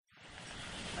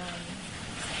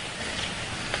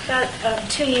About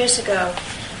 2 years ago,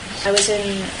 I was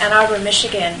in Ann Arbor,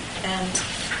 Michigan, and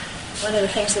one of the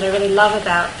things that I really love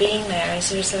about being there is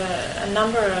there's a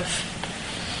number of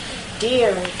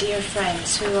dear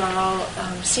friends who are all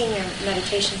senior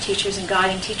meditation teachers and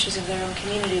guiding teachers of their own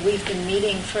community. We've been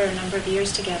meeting for a number of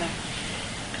years together.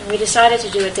 And we decided to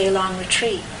do a day-long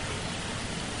retreat.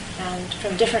 And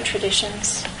from different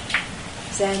traditions,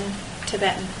 Zen,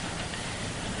 Tibetan.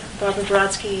 Barbara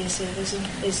Brodsky is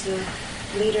the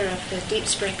leader of the Deep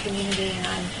Spring community, and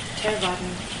I'm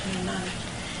Theravadan, I'm a nun.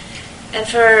 And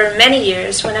for many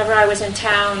years, whenever I was in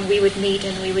town, we would meet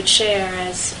and we would share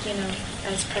as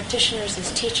practitioners,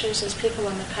 as teachers, as people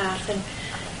on the path. And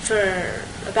for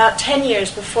about 10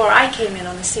 years before I came in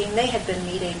on the scene, they had been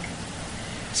meeting.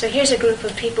 So here's a group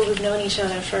of people who've known each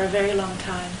other for a very long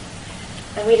time.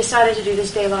 And we decided to do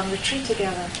this day-long retreat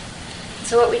together.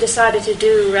 So what we decided to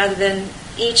do, rather than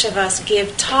each of us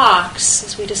give talks,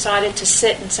 is we decided to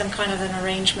sit in some kind of an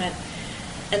arrangement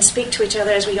and speak to each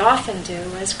other as we often do,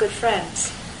 as good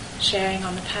friends, sharing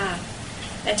on the path,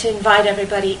 and to invite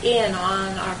everybody in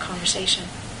on our conversation.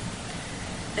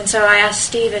 And so I asked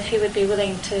Steve if he would be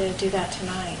willing to do that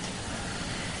tonight.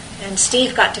 And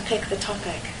Steve got to pick the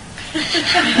topic.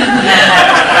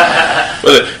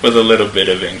 with a little bit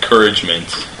of encouragement,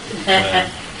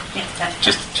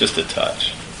 just a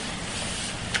touch.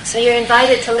 So you're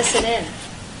invited to listen in.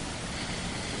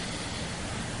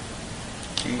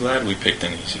 I'm glad we picked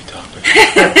an easy topic.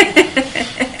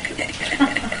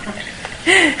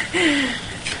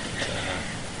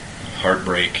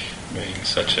 Heartbreak being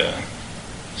such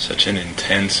an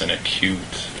intense and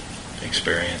acute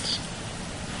experience,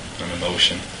 an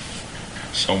emotion.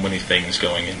 So many things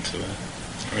going into it.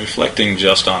 Reflecting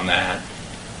just on that,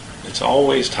 it's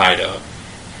always tied up.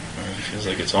 It feels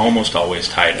like it's almost always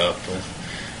tied up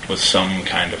with some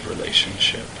kind of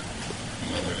relationship,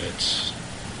 whether it's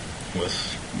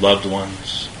with loved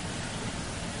ones,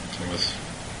 or with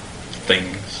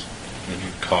things, the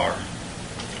new car,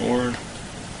 or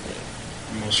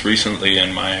most recently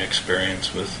in my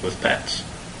experience with pets.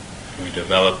 We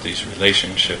develop these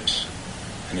relationships,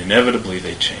 and inevitably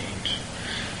they change.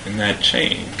 And that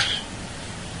change,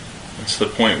 it's the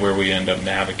point where we end up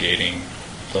navigating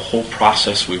the whole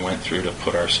process we went through to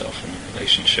put ourselves in the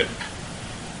relationship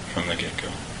from the get-go.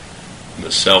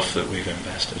 The self that we've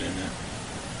invested in it.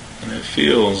 And it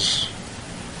feels,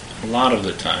 a lot of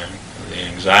the time, the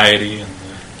anxiety and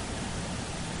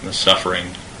the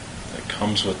suffering that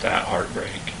comes with that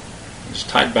heartbreak is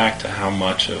tied back to how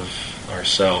much of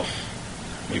ourself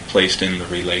we placed in the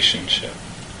relationship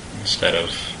instead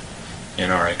of in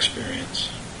our experience.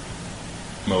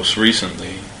 Most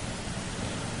recently,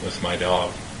 with my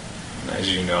dog. And as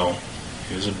you know,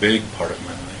 he was a big part of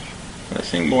my life. And I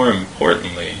think more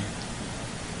importantly,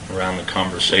 around the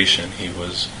conversation, he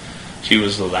was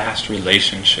the last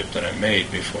relationship that I made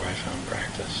before I found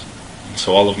practice. And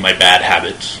so all of my bad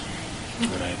habits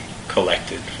that I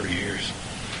collected for years,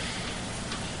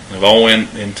 they've all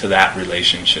went into that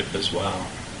relationship as well.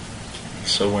 And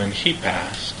so when he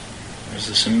passed, there's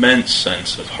this immense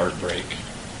sense of heartbreak,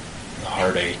 the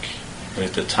heartache, that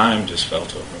at the time just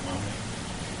felt overwhelming.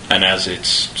 And as it's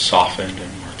softened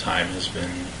and more time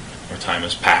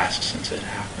has passed since it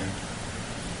happened,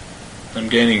 I'm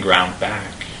gaining ground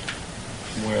back,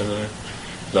 where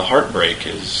the heartbreak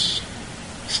is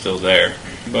still there.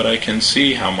 But I can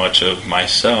see how much of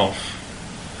myself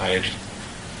I had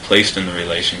placed in the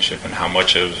relationship and how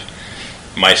much of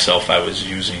myself I was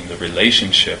using the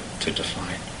relationship to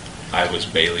define. I was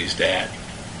Bailey's dad.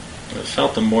 And it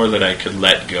felt the more that I could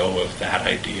let go of that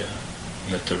idea,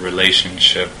 that the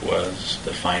relationship was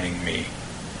defining me,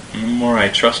 and the more I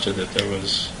trusted that there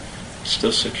was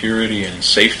still security and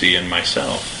safety in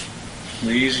myself,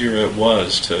 the easier it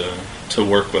was to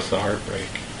work with the heartbreak.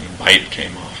 And bite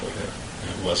came off of it.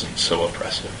 It wasn't so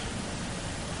oppressive.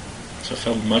 So I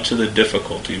felt much of the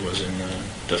difficulty was in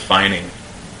defining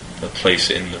the place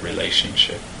in the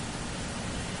relationship.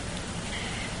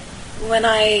 When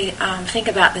I think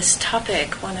about this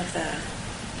topic, one of the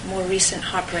more recent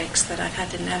heartbreaks that I've had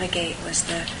to navigate was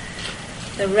the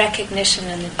recognition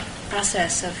and the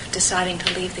process of deciding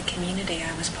to leave the community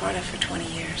I was part of for 20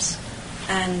 years.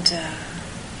 And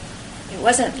it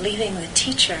wasn't leaving my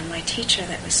teacher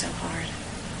that was so hard.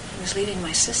 It was leaving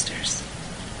my sisters.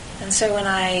 And so when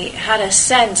I had a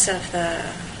sense of the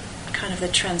kind of the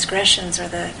transgressions or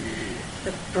the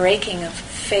breaking of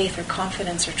faith or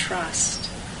confidence or trust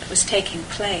that was taking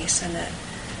place, and the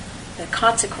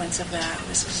consequence of that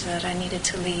was that I needed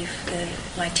to leave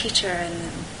my teacher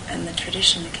and the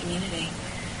tradition, the community.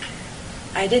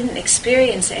 I didn't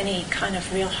experience any kind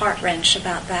of real heart wrench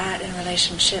about that in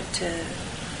relationship to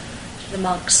the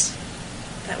monks.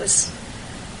 That was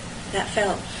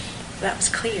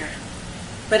clear.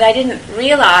 But I didn't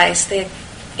realize the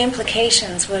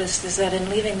implications is that in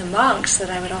leaving the monks that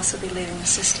I would also be leaving the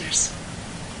sisters.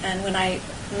 And when I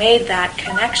made that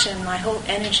connection, my whole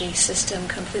energy system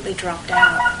completely dropped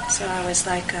out. So I was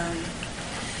like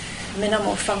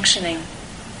minimal functioning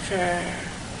for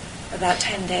about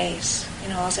 10 days.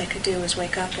 All I could do was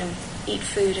wake up and eat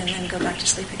food and then go back to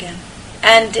sleep again.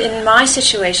 And in my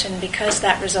situation, because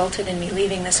that resulted in me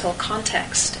leaving this whole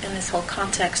context, and this whole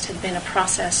context had been a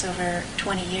process over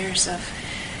 20 years of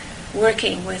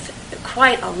working with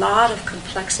quite a lot of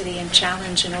complexity and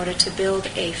challenge in order to build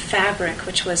a fabric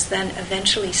which was then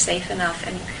eventually safe enough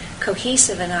and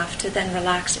cohesive enough to then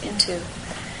relax into,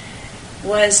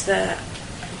 was the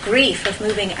grief of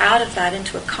moving out of that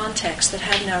into a context that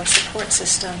had no support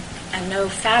system and no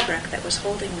fabric that was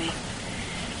holding me.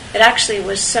 It actually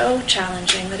was so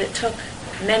challenging that it took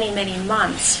many, many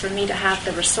months for me to have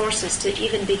the resources to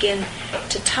even begin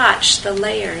to touch the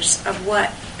layers of what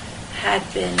had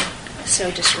been so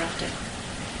disrupted.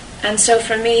 And so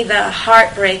for me, the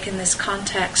heartbreak in this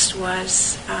context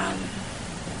was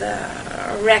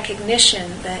the recognition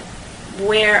that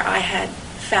where I had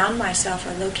found myself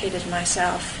or located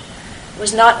myself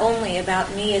was not only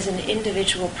about me as an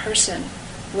individual person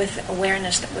with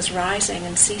awareness that was rising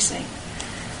and ceasing,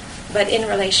 but in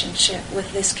relationship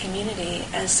with this community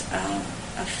as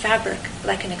a fabric,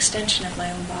 like an extension of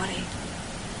my own body.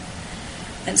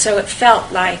 And so it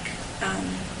felt like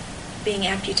being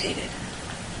amputated,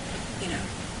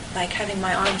 like having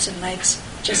my arms and legs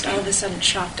just all of a sudden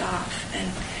chopped off,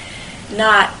 and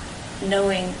not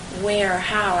knowing where or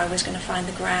how I was going to find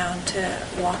the ground to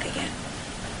walk again.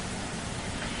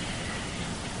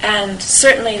 And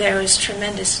certainly there was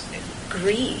tremendous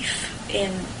grief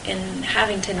in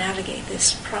having to navigate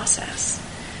this process,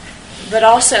 but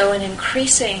also an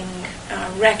increasing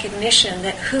recognition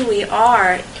that who we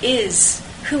are is,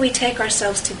 who we take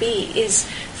ourselves to be, is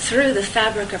through the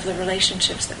fabric of the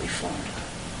relationships that we form.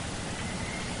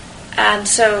 And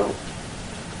so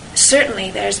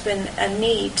certainly there's been a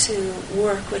need to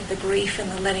work with the grief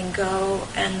and the letting go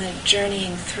and the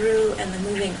journeying through and the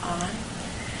moving on.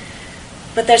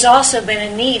 But there's also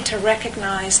been a need to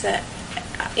recognize that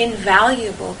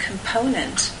invaluable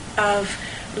component of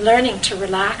learning to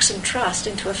relax and trust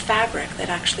into a fabric that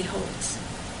actually holds.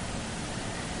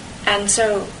 And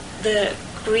so the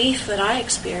grief that I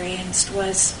experienced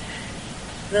was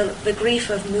the grief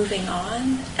of moving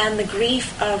on, and the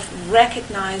grief of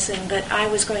recognizing that I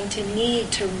was going to need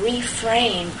to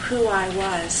reframe who I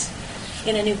was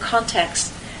in a new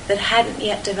context that hadn't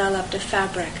yet developed a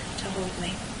fabric to hold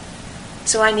me.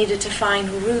 So I needed to find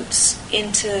roots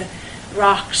into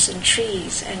rocks and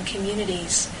trees and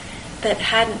communities that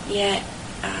hadn't yet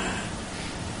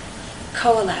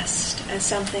coalesced as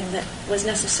something that was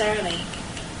necessarily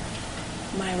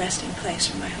my resting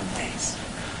place or my home base.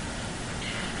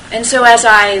 And so as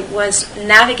I was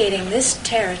navigating this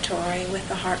territory with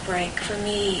the heartbreak, for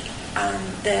me,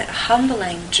 the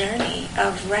humbling journey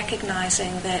of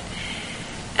recognizing that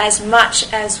as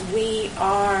much as we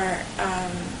are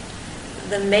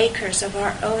the makers of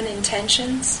our own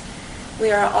intentions,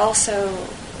 we are also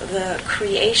the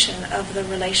creation of the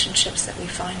relationships that we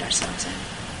find ourselves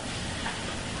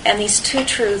in. And these two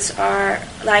truths are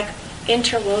like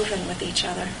interwoven with each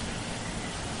other.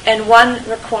 And one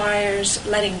requires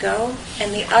letting go,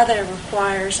 and the other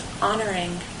requires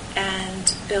honoring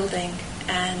and building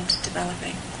and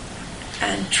developing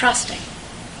and trusting.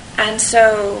 And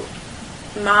so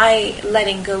my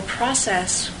letting go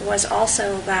process was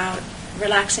also about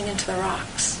relaxing into the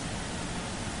rocks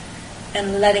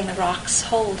and letting the rocks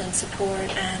hold and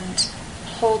support and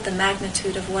hold the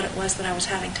magnitude of what it was that I was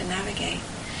having to navigate,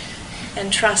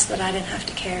 and trust that I didn't have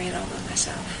to carry it all by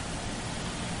myself.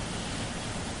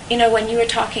 When you were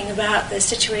talking about the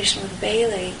situation with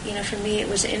Bailey, for me it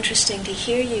was interesting to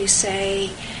hear you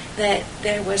say that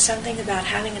there was something about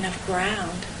having enough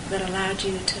ground that allowed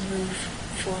you to move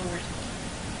forward.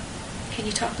 Can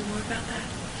you talk more about that?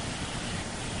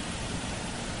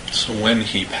 So when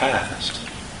he passed,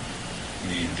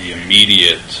 the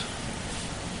immediate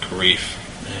grief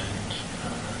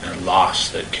and loss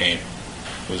that came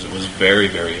was very,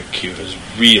 very acute. It was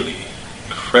really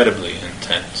incredibly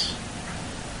intense.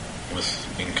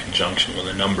 In conjunction with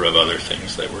a number of other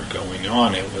things that were going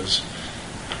on, it was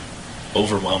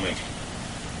overwhelming.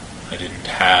 I didn't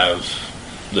have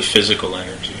the physical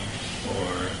energy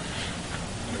or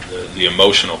the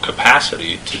emotional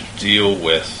capacity to deal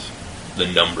with the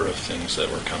number of things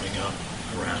that were coming up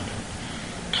around him.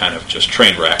 Kind of just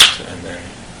train wrecked and then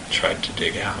tried to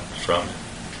dig out from it.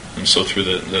 And so through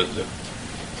the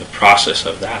the process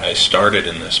of that, I started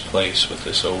in this place with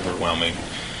this overwhelming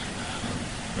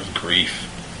of grief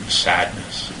and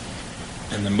sadness.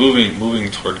 And the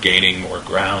moving toward gaining more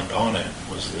ground on it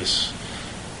was this,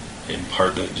 in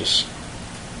part, just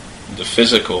the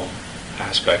physical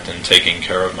aspect and taking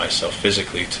care of myself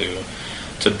physically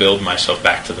to build myself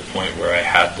back to the point where I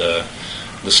had the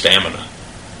stamina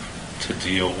to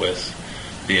deal with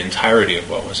the entirety of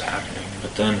what was happening.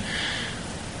 But then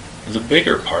the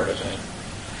bigger part of it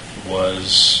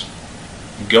was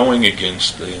going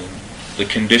against the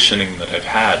conditioning that I've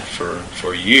had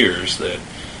for years that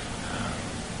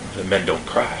men don't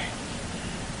cry,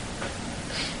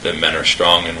 that men are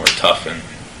strong and we're tough and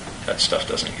that stuff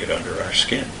doesn't get under our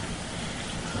skin,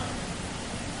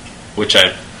 which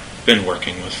I've been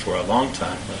working with for a long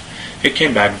time, but it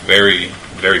came back very,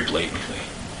 very blatantly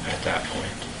at that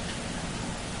point.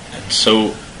 And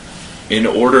so in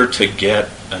order to get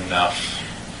enough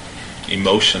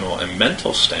emotional and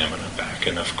mental stamina back,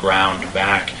 enough ground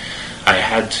back, I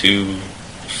had to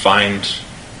find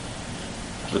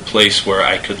the place where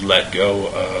I could let go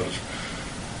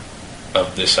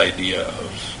of this idea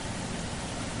of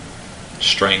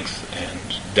strength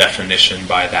and definition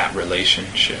by that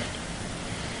relationship.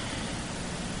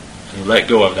 And let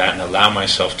go of that and allow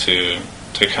myself to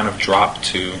kind of drop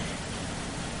to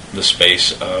the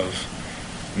space of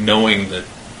knowing that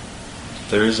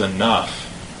there is enough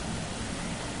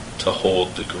to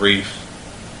hold the grief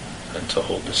and to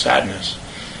hold the sadness.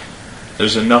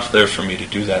 There's enough there for me to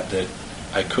do that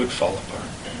I could fall apart.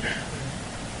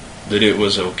 That it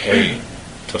was okay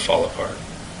to fall apart.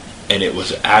 And it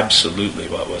was absolutely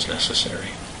what was necessary.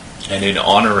 And in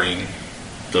honoring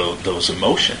those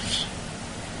emotions,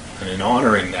 and in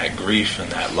honoring that grief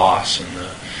and that loss and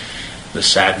the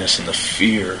sadness and the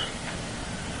fear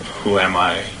of who am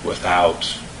I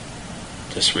without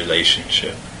this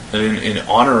relationship, and in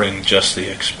honoring just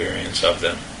the experience of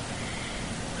them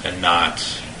and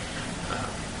not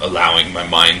allowing my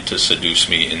mind to seduce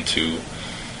me into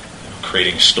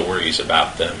creating stories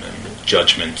about them and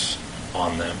judgments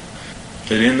on them,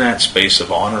 that in that space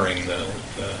of honoring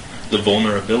the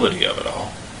vulnerability of it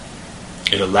all,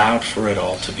 it allowed for it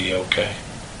all to be okay.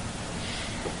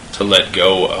 To let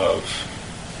go of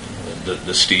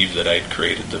the Steve that I'd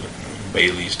created, the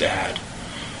Bailey's dad,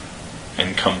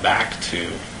 and come back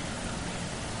to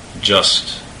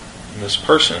just this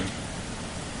person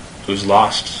who's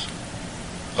lost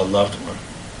a loved one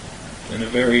in a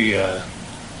very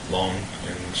long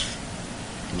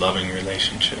and loving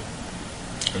relationship.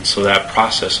 And so that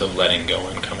process of letting go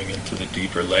and coming into the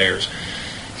deeper layers,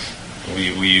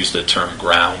 we use the term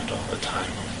ground all the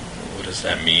time. What does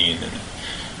that mean?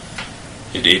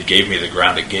 And it gave me the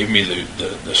ground. It gave me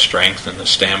the strength and the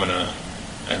stamina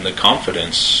and the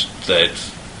confidence that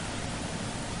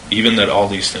even that all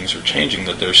these things are changing,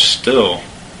 that there's still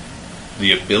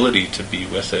the ability to be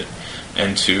with it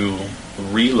and to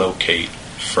relocate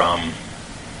from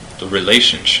the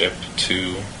relationship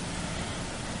to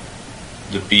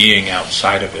the being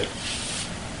outside of it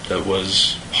that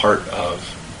was part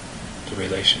of the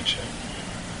relationship.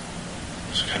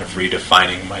 So kind of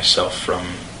redefining myself from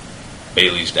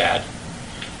Bailey's dad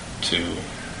to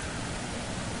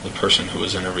the person who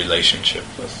was in a relationship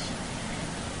with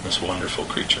this wonderful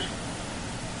creature.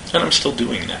 And I'm still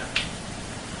doing that.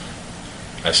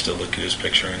 I still look at his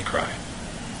picture and cry.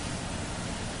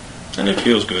 And it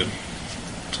feels good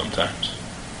sometimes.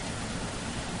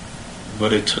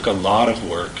 But it took a lot of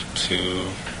work,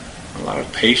 a lot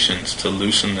of patience to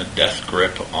loosen the death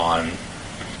grip on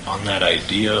that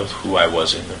idea of who I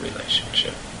was in the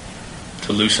relationship.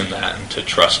 To loosen that and to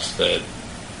trust that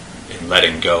in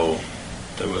letting go,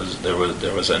 there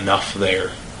was enough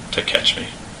there to catch me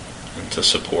and to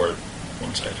support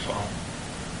once I'd fallen.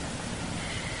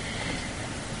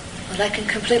 Well, I can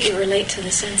completely relate to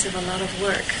the sense of a lot of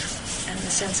work and the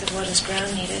sense of what is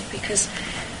ground needed, because,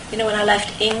 when I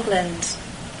left England,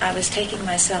 I was taking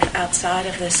myself outside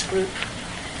of this group,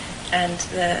 and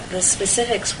the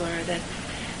specifics were that,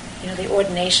 the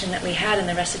ordination that we had and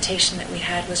the recitation that we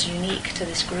had was unique to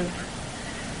this group.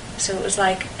 So it was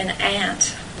like an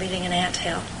ant leaving an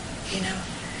anthill,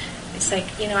 It's like,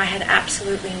 I had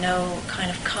absolutely no kind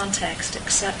of context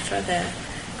except for the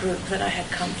group that I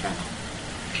had come from.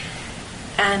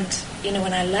 And,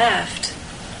 when I left,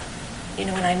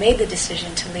 when I made the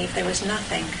decision to leave, there was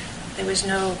nothing. There was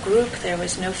no group, there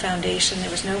was no foundation,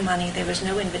 there was no money, there was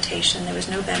no invitation, there was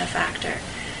no benefactor.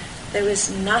 There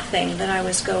was nothing that I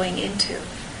was going into.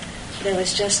 There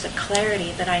was just a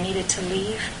clarity that I needed to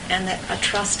leave and a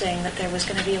trusting that there was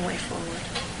going to be a way forward.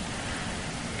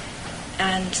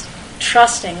 And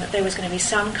trusting that there was going to be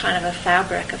some kind of a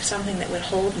fabric of something that would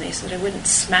hold me so that I wouldn't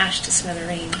smash to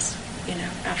smithereens,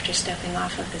 after stepping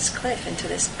off of this cliff into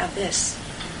this abyss.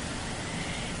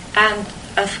 And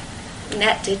a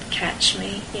net did catch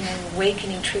me.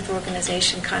 Awakening Truth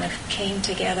Organization kind of came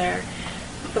together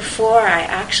before I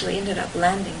actually ended up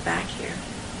landing back here.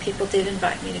 People did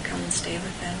invite me to come and stay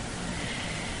with them.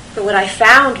 But what I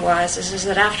found is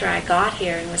that after I got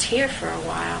here and was here for a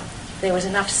while, there was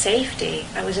enough safety.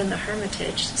 I was in the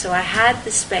Hermitage, so I had the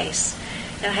space.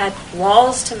 And I had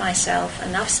walls to myself,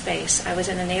 enough space. I was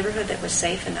in a neighborhood that was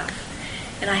safe enough.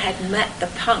 And I had met the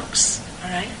punks, all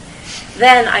right?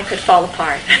 Then I could fall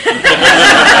apart.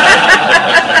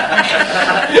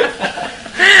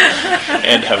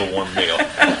 And have a warm meal.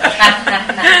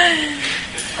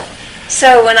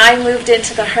 So when I moved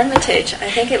into the Hermitage, I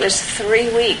think it was 3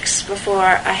 weeks before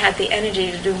I had the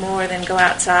energy to do more than go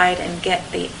outside and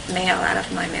get the mail out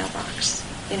of my mailbox.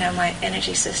 My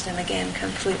energy system, again,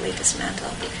 completely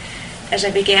dismantled as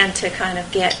I began to kind of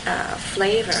get a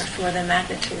flavor for the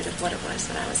magnitude of what it was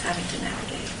that I was having to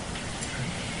navigate.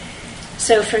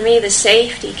 So for me, the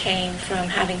safety came from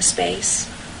having space,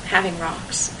 having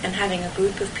rocks, and having a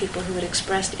group of people who had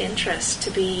expressed interest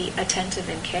to be attentive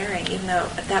and caring, even though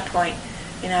at that point,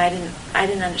 I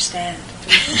didn't understand.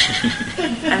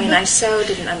 I so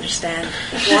didn't understand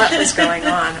what was going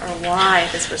on or why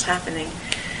this was happening.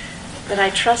 But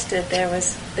I trusted there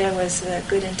was a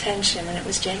good intention and it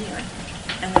was genuine,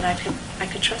 and that I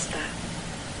could trust that.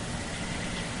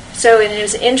 So it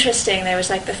was interesting. There was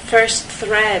like the first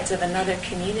threads of another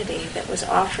community that was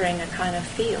offering a kind of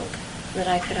field that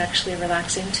I could actually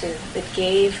relax into, that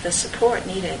gave the support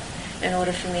needed in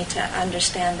order for me to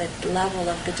understand the level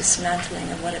of the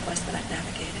dismantling of what it was that I've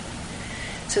navigated.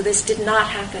 So this did not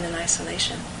happen in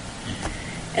isolation.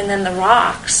 And then the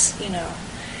rocks,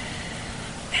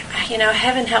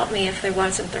 heaven help me if there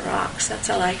wasn't the rocks. That's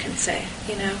all I can say,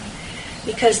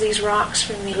 Because these rocks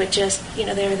for me would just,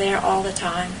 they were there all the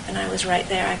time. And I was right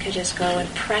there. I could just go and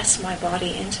press my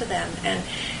body into them. And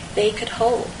they could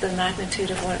hold the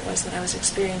magnitude of what it was that I was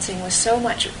experiencing was so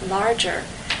much larger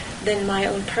than my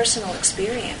own personal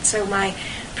experience. So my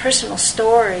personal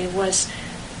story was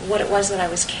what it was that I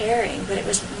was carrying, but it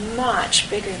was much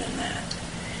bigger than that.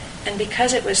 And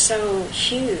because it was so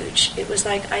huge, it was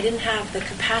like I didn't have the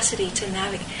capacity to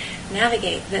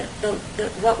navigate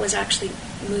what was actually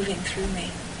moving through me.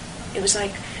 It was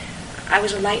like I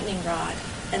was a lightning rod,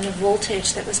 and the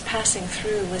voltage that was passing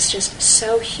through was just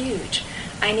so huge.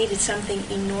 I needed something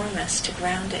enormous to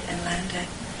ground it and land it.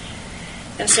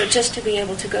 And so just to be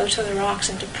able to go to the rocks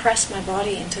and to press my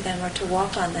body into them, or to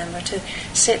walk on them, or to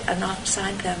sit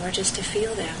alongside them, or just to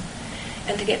feel them,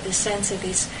 and to get this sense of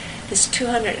this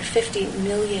 250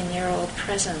 million-year-old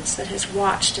presence that has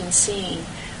watched and seen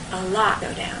a lot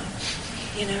go down.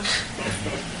 It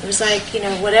was like,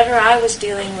 whatever I was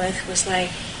dealing with was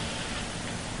like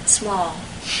small,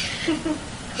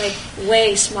 like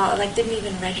way small, like didn't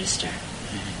even register,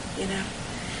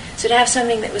 So to have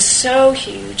something that was so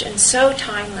huge and so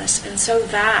timeless and so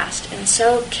vast and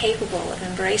so capable of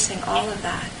embracing all of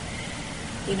that,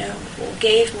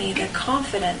 gave me the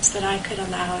confidence that I could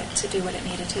allow it to do what it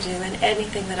needed to do, and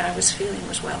anything that I was feeling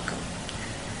was welcome.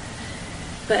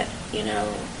 But,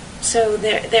 so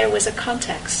there was a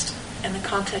context, and the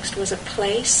context was a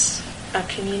place, a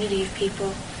community of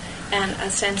people, and a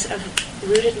sense of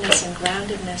rootedness and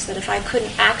groundedness, that if I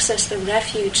couldn't access the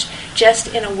refuge just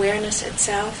in awareness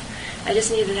itself, I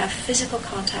just needed to have physical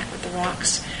contact with the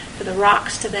rocks, for the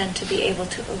rocks to then to be able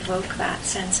to evoke that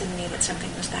sense in me that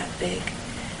something was that big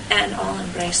and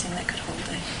all-embracing that could hold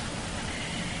it.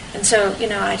 And so,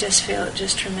 I just feel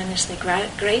just tremendously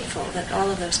grateful that all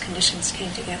of those conditions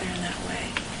came together in that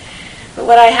way. But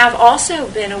what I have also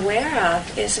been aware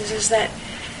of is that,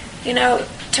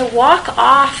 to walk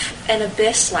off an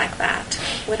abyss like that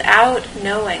without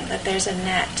knowing that there's a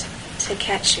net to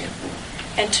catch you,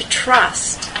 and to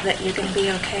trust that you're going to be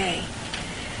okay,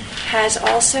 has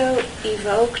also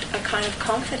evoked a kind of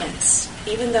confidence.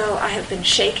 Even though I have been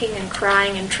shaking and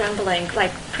crying and trembling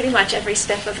like pretty much every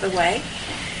step of the way,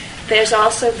 there's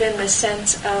also been the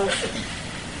sense of,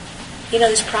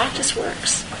 this practice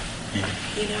works,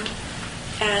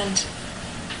 and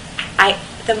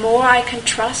the more I can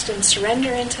trust and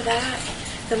surrender into that,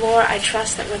 the more I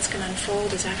trust that what's going to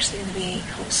unfold is actually going to be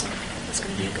wholesome. It's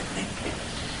going to be a good thing.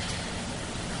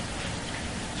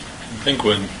 I think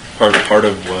part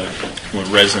of what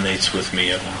resonates with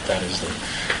me about that is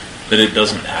that it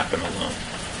doesn't happen alone.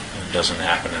 It doesn't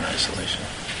happen in isolation.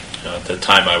 At the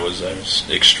time I was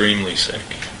extremely sick.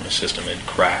 My system had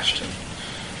crashed, and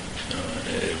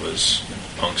it was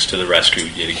punks to the rescue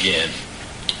yet again.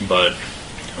 But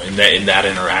in that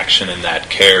interaction and that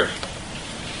care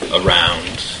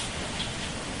around,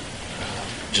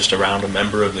 just around a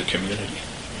member of the community,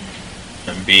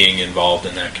 and being involved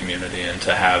in that community, and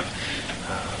to have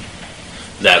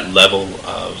that level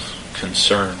of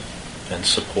concern and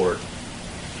support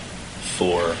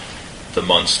for the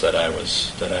months that I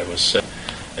was sick,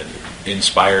 it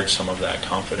inspired some of that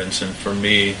confidence. And for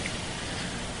me,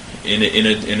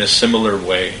 in a similar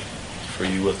way, for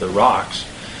you with the rocks,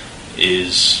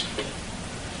 is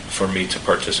for me to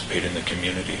participate in the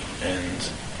community and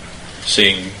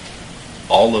seeing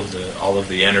all of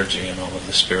the energy and all of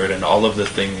the spirit and all of the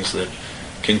things that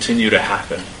continue to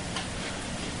happen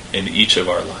in each of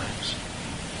our lives,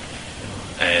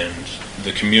 and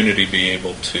the community being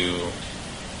able to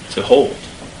hold,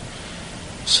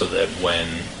 so that when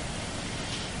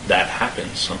that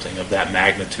happens, something of that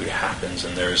magnitude happens,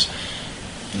 and there's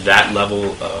that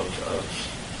level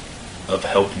of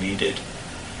help needed,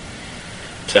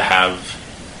 to have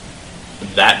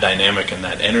that dynamic and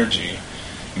that energy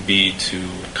be to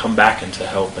come back and to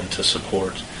help and to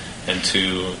support and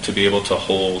to be able to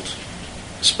hold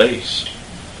space,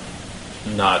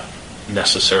 not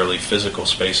necessarily physical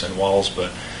space and walls,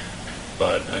 but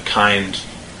a kind,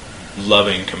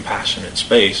 loving, compassionate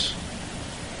space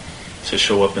to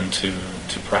show up and to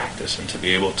practice and to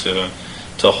be able to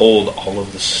hold all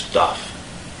of the stuff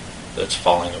that's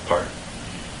falling apart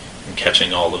and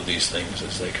catching all of these things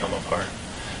as they come apart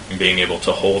and being able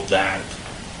to hold that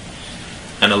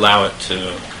and allow it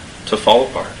to fall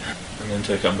apart and then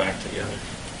to come back together.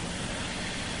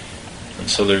 And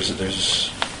so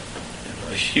there's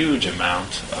a huge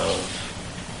amount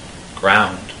of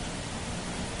ground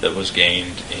that was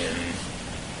gained in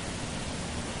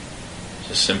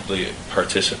just simply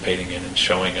participating in and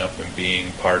showing up and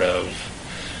being part of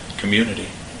community.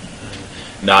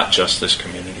 Not just this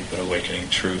community, but Awakening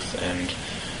Truth and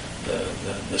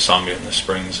the Sangha and the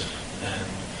Springs and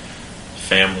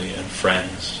family and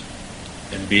friends,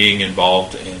 and being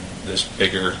involved in this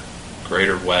bigger,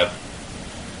 greater web,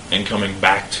 and coming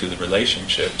back to the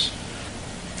relationships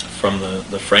from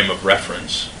the frame of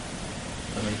reference,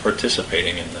 and then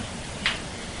participating in them.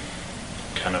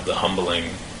 Kind of the humbling,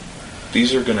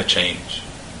 these are going to change.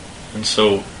 And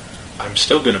so I'm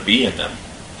still going to be in them,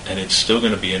 and it's still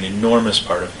going to be an enormous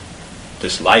part of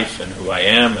this life and who I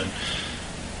am and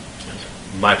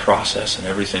my process and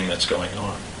everything that's going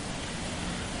on.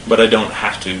 But I don't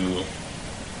have to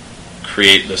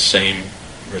create the same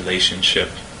relationship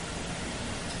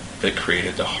that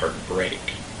created the heartbreak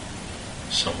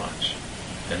so much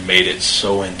and made it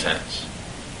so intense.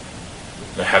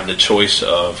 I have the choice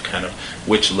of kind of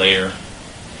which layer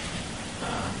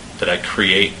that I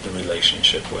create the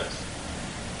relationship with.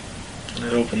 And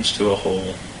it opens to a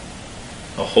whole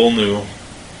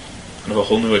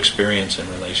new experience in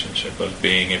relationship of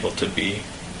being able to be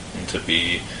and to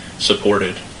be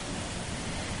supported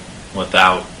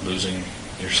without losing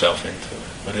yourself into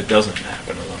it. But it doesn't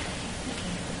happen alone.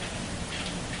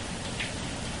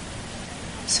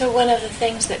 So one of the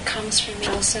things that comes from me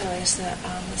also is the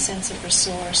sense of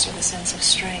resource or the sense of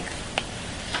strength.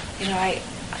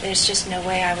 There's just no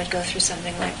way I would go through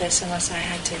something like this unless I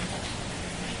had to.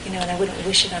 And I wouldn't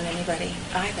wish it on anybody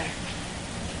either.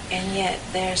 And yet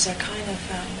there's a kind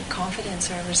of confidence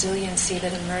or resiliency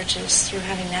that emerges through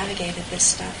having navigated this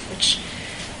stuff, which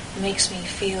makes me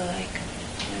feel like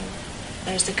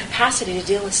there's the capacity to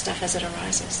deal with stuff as it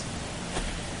arises.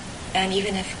 And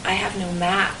even if I have no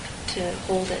map to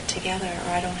hold it together,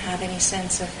 or I don't have any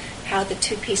sense of how the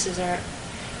two pieces are,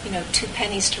 two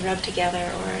pennies to rub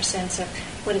together, or a sense of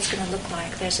what it's going to look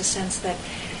like, there's a sense that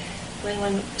when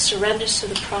one surrenders to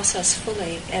the process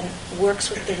fully and works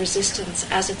with the resistance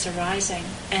as it's arising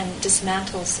and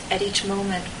dismantles at each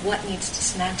moment what needs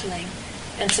dismantling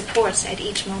and supports at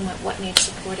each moment what needs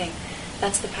supporting,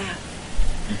 that's the path.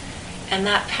 And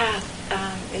that path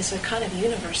is a kind of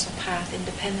universal path,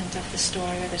 independent of the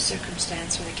story or the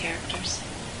circumstance or the characters.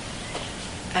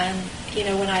 And,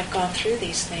 when I've gone through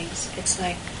these things, it's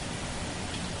like,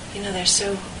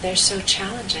 they're so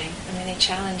challenging. I mean, they've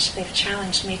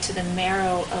challenged me to the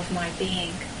marrow of my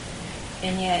being.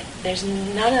 And yet, there's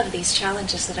none of these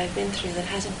challenges that I've been through that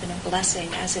hasn't been a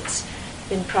blessing as it's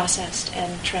been processed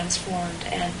and transformed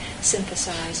and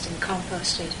synthesized and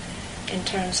composted in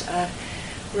terms of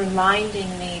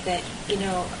reminding me that,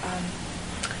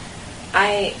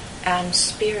 I am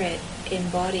spirit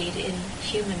embodied in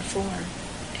human form,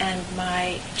 and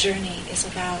my journey is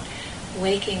about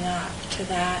waking up to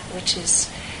that which is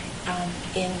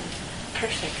in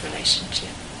perfect relationship,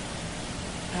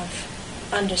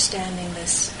 of understanding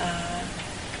this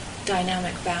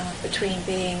dynamic balance between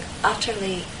being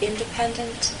utterly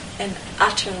independent and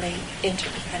utterly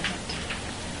interdependent.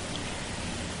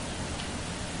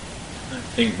 I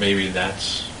think maybe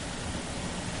that's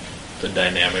the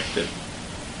dynamic that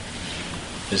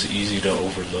is easy to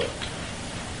overlook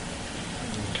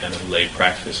in kind of lay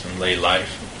practice and lay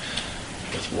life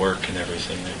with work and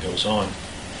everything that goes on,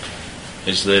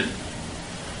 is that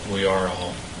we are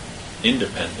all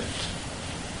independent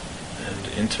and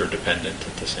interdependent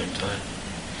at the same time,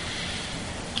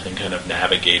 and kind of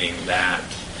navigating that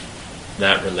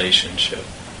relationship.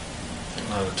 A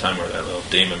lot of the time where that little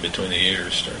demon between the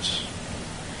ears starts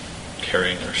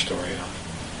carrying our story off.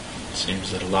 It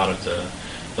seems that a lot of the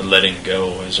letting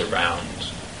go is around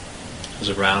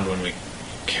when we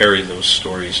carry those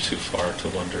stories too far to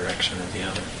one direction or the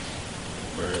other,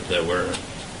 that we're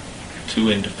too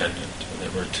independent, or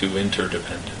that we're too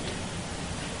interdependent,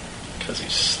 because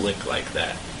he's slick like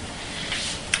that.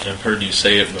 And I've heard you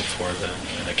say it before,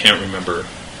 and I can't remember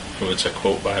who it's a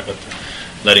quote by, but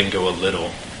letting go a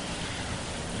little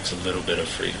is a little bit of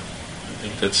freedom. I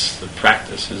think that's the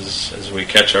practice, is as we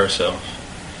catch ourselves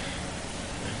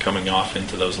coming off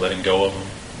into those letting go of them.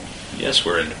 Yes,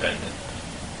 we're independent.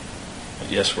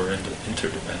 But yes, we're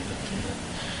interdependent.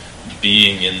 And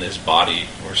being in this body,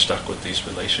 we're stuck with these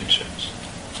relationships.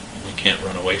 We can't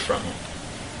run away from them.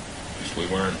 If we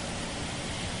weren't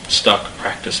stuck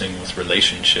practicing with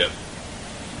relationship,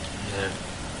 then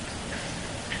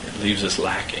it leaves us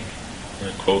lacking. And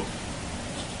I quote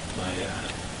my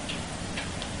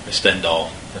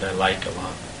Stendhal that I like a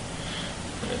lot.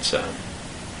 And it's a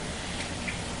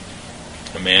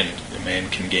man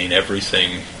can gain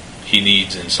everything he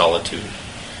needs in solitude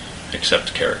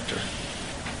except character.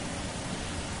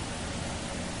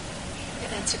 Yeah,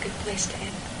 that's a good place to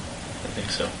end. I think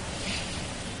so.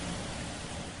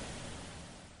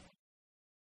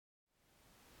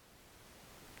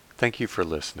 Thank you for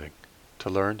listening. To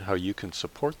learn how you can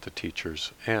support the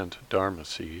teachers and Dharma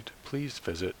Seed, please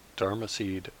visit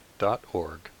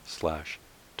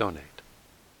dharmaseed.org/donate.